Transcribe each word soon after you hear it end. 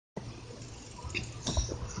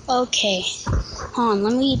Okay, hold on,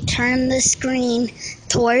 let me turn the screen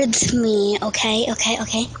towards me, okay.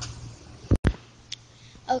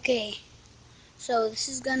 Okay, so this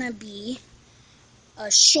is gonna be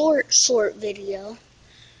a short video.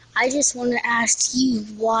 I just want to ask you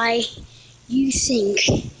why you think,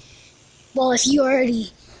 well, if you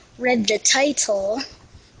already read the title,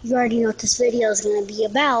 you already know what this video is gonna be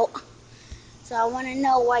about. So I want to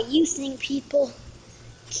know why you think people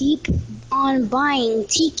keep on buying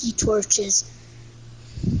tiki torches.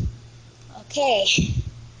 Okay,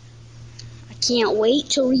 I can't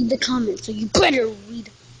wait to read the comments, so you better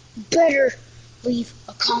leave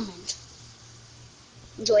a comment.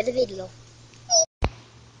 Enjoy the video.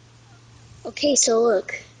 Okay, so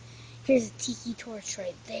look, here's a tiki torch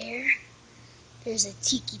right there. There's a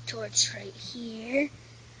tiki torch right here.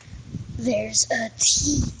 There's a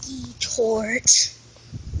tiki torch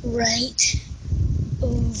right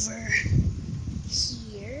over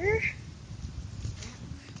here.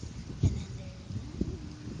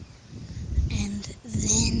 And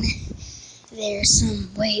then there's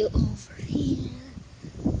some way over here.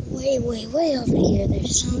 Way over here.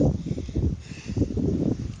 There's some.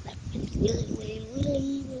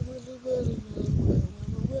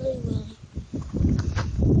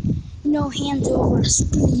 No hands over a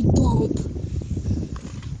speed bump.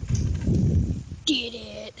 Did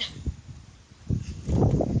it.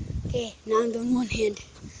 Okay, now I'm doing one hand.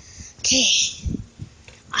 Okay.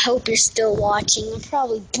 I hope you're still watching. I'll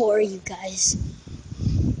probably bore you guys.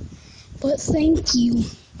 But thank you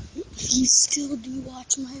if you still do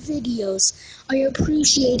watch my videos. I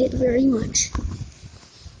appreciate it very much.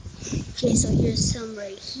 Okay, so here's some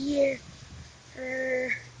right here.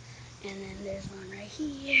 And then there's one right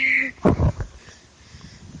here.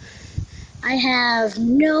 I have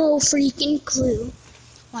no freaking clue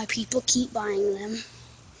why people keep buying them.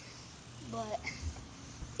 But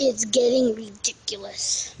it's getting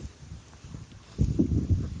ridiculous.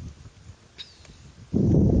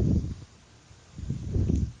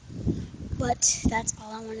 But that's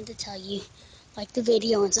all I wanted to tell you. Like the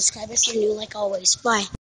video and subscribe if you're new, like always. Bye.